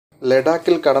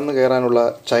ലഡാക്കിൽ കടന്നു കയറാനുള്ള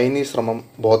ചൈനീസ് ശ്രമം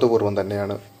ബോധപൂർവം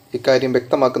തന്നെയാണ്. ഇക്കാര്യം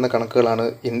വ്യക്തമാക്കുന്ന കണക്കുകളാണ്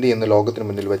ഇന്ത്യ ഇന്ന് ലോകത്തിനു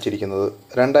മുന്നിൽ വച്ചിരിക്കുന്നത്.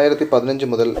 2015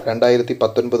 മുതൽ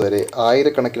 2019 വരെ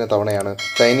ആയിരക്കണക്കിന് തവണയാണ്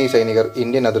ചൈനീസ് സൈനികർ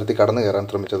ഇന്ത്യൻ അതിർത്തി കടന്നു കയറാൻ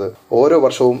ശ്രമിച്ചത്. ഓരോ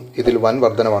വർഷവും ഇതിൽ വൻ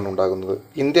വർധനമാണ് ഉണ്ടാകുന്നത്.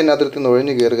 ഇന്ത്യൻ അതിർത്തി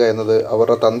നുഴഞ്ഞു കയറുക എന്നത്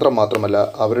അവരുടെ തന്ത്രം മാത്രമല്ല,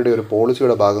 അവരുടെ ഒരു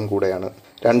പോളിസിയുടെ ഭാഗം കൂടെയാണ്.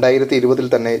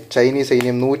 2020 തന്നെ ചൈനീസ്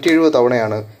സൈന്യം 170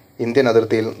 തവണയാണ് ഇന്ത്യൻ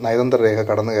അതിർത്തിയിൽ നയതന്ത്ര രേഖ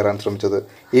കടന്നു കയറാൻ ശ്രമിച്ചത്.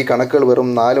 ഈ കണക്കുകൾ വെറും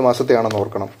 4 മാസത്തെയാണെന്ന്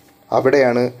ഓർക്കണം.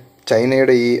 അവിടെയാണ്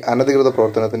ചൈനയുടെ ഈ അനധികൃത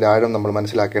പ്രവർത്തനത്തിന്റെ ആഴം നമ്മൾ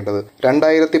മനസ്സിലാക്കേണ്ടത്.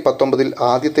 2019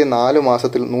 ആദ്യത്തെ 4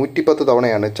 മാസത്തിൽ 110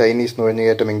 തവണയാണ് ചൈനീസ്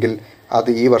നുഴഞ്ഞുകയറ്റമെങ്കിൽ അത്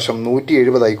ഈ വർഷം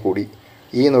 170 കൂടി.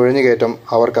 ഈ നുഴഞ്ഞുകയറ്റം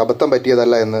അവർക്ക് അബദ്ധം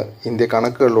പറ്റിയതല്ല എന്ന് ഇന്ത്യ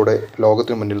കണക്കുകളിലൂടെ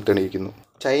ലോകത്തിനു മുന്നിൽ തെളിയിക്കുന്നു.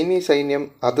 ചൈനീസ് സൈന്യം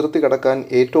അതിർത്തി കടക്കാൻ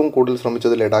ഏറ്റവും കൂടുതൽ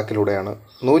ശ്രമിച്ചത് ലഡാക്കിലൂടെയാണ്.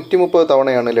 130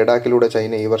 തവണയാണ് ലഡാക്കിലൂടെ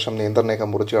ചൈന ഈ വർഷം നിയന്ത്രണരേഖ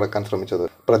മുറിച്ചു കടക്കാൻ ശ്രമിച്ചത്.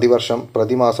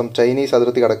 പ്രതിമാസം ചൈനീസ്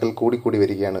അതിർത്തി കടക്കൽ കൂടിക്കൂടി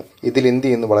വരികയാണ്. ഇതിൽ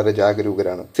ഇന്ത്യ ഇന്ന് വളരെ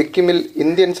ജാഗരൂകരാണ്. സിക്കിമിൽ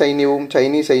ഇന്ത്യൻ സൈന്യവും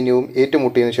ചൈനീസ് സൈന്യവും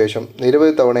ഏറ്റുമുട്ടിയതിനു ശേഷം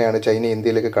നിരവധി തവണയാണ് ചൈന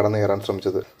ഇന്ത്യയിലേക്ക് കടന്നു കയറാൻ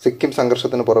ശ്രമിച്ചത്. സിക്കിം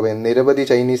സംഘർഷത്തിന് പുറമെ നിരവധി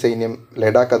ചൈനീസ് സൈന്യം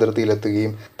ലഡാക്ക്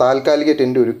അതിർത്തിയിലെത്തുകയും താൽക്കാലിക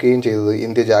ടെന്റ് ഒരുക്കുകയും ചെയ്തത്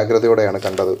ഇന്ത്യ ജാഗ്രതയോടെയാണ്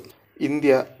കണ്ടത്.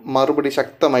 ഇന്ത്യ മറുപടി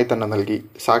ശക്തമായി തന്നെ നൽകി.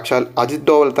 സാക്ഷാൽ അജിത്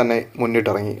ഡോവൽ തന്നെ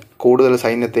മുന്നിട്ടിറങ്ങി കൂടുതൽ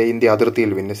സൈന്യത്തെ ഇന്ത്യ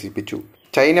അതിർത്തിയിൽ വിന്യസിപ്പിച്ചു.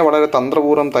 ചൈന വളരെ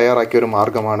തന്ത്രപൂർവ്വം തയ്യാറാക്കിയ ഒരു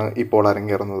മാർഗമാണ് ഇപ്പോൾ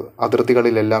അരങ്ങേറുന്നത്.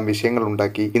 അതിർത്തികളിലെല്ലാം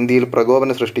വിഷയങ്ങളുണ്ടാക്കി ഇന്ത്യയിൽ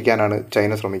പ്രകോപനം സൃഷ്ടിക്കാനാണ്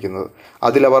ചൈന ശ്രമിക്കുന്നത്.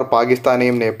 അതിലവർ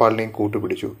പാകിസ്ഥാനെയും നേപ്പാളിനെയും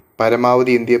കൂട്ടുപിടിച്ചു.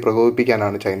 പരമാവധി ഇന്ത്യയെ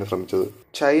പ്രകോപിപ്പിക്കാനാണ് ചൈന ശ്രമിച്ചത്.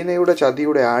 ചൈനയുടെ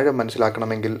ചതിയുടെ ആഴം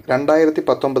മനസ്സിലാക്കണമെങ്കിൽ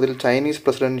 2019 ചൈനീസ്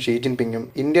പ്രസിഡന്റ് ഷീ ജിൻപിങ്ങും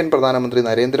ഇന്ത്യൻ പ്രധാനമന്ത്രി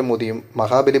നരേന്ദ്രമോദിയും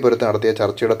മഹാബലിപുരത്ത് നടത്തിയ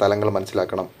ചർച്ചയുടെ തലങ്ങൾ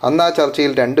മനസ്സിലാക്കണം. അന്ന് ആ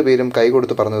ചർച്ചയിൽ രണ്ടുപേരും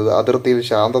കൈകൊടുത്ത് പറഞ്ഞത് അതിർത്തിയിൽ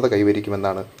ശാന്തത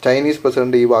കൈവരിക്കുമെന്നാണ്. ചൈനീസ്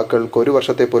പ്രസിഡന്റ് ഈ വാക്കുകൾക്ക് ഒരു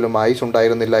വർഷത്തെ പോലും ആയുസ്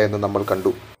ഉണ്ടായിരുന്നില്ല എന്ന് നമ്മൾ കണ്ടു.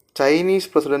 ചൈനീസ്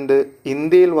പ്രസിഡന്റ്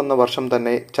ഇന്ത്യയിൽ വന്ന വർഷം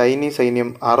തന്നെ ചൈനീസ് സൈന്യം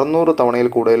 600 തവണയിൽ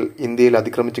കൂടുതൽ ഇന്ത്യയിൽ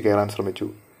അതിക്രമിച്ച് കയറാൻ ശ്രമിച്ചു.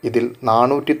 ഇതിൽ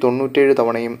 497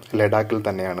 തവണയും ലഡാക്കിൽ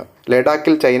തന്നെയാണ്.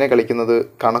 ലഡാക്കിൽ ചൈന കളിക്കുന്നത്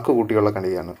കണക്കുകൂട്ടിയുള്ള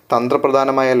കളിയാണ്.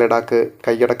 തന്ത്രപ്രധാനമായ ലഡാക്ക്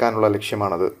കൈയടക്കാനുള്ള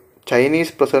ലക്ഷ്യമാണത്.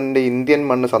 ചൈനീസ് പ്രസിഡന്റ് ഇന്ത്യൻ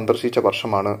മണ്ണ് സന്ദർശിച്ച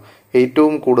വർഷമാണ്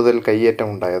ഏറ്റവും കൂടുതൽ കയ്യേറ്റം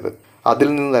ഉണ്ടായത്. അതിൽ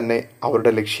നിന്ന് തന്നെ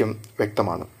അവരുടെ ലക്ഷ്യം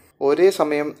വ്യക്തമാണ്. ഒരേ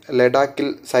സമയം ലഡാക്കിൽ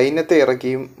സൈന്യത്തെ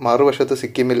ഇറക്കിയും മറുവശത്ത്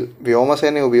സിക്കിമിൽ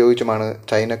വ്യോമസേന ഉപയോഗിച്ചുമാണ്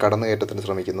ചൈന കടന്നുകയറ്റത്തിന്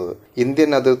ശ്രമിക്കുന്നത്.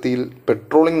 ഇന്ത്യൻ അതിർത്തിയിൽ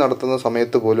പെട്രോളിംഗ് നടത്തുന്ന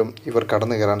സമയത്ത് പോലും ഇവർ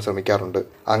കടന്നു കയറാൻ ശ്രമിക്കാറുണ്ട്.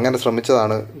 അങ്ങനെ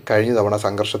ശ്രമിച്ചതാണ് കഴിഞ്ഞ തവണ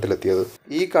സംഘർഷത്തിലെത്തിയത്.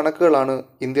 ഈ കണക്കുകളാണ്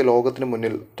ഇന്ത്യ ലോകത്തിന്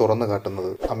മുന്നിൽ തുറന്നു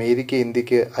കാട്ടുന്നത്. അമേരിക്ക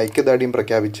ഇന്ത്യക്ക് ഐക്യദാർഢ്യം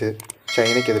പ്രഖ്യാപിച്ച്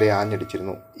ചൈനയ്ക്കെതിരെ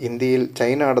ആഞ്ഞടിച്ചിരുന്നു. ഇന്ത്യയിൽ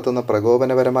ചൈന നടത്തുന്ന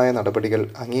പ്രകോപനപരമായ നടപടികൾ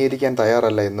അംഗീകരിക്കാൻ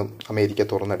തയ്യാറല്ല എന്നും അമേരിക്ക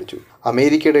തുറന്നടിച്ചു.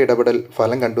 അമേരിക്കയുടെ ഇടപെടൽ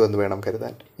ഫലം കണ്ടു എന്ന് വേണം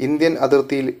കരുതാൻ. ഇന്ത്യൻ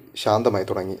അതിർത്തിയിൽ ശാന്തമായി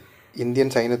തുടങ്ങി. ഇന്ത്യൻ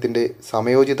സൈന്യത്തിന്റെ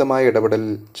സമയോചിതമായ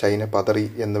ഇടപെടലിൽ ചൈന പതറി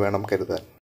എന്ന് വേണം കരുതാൻ.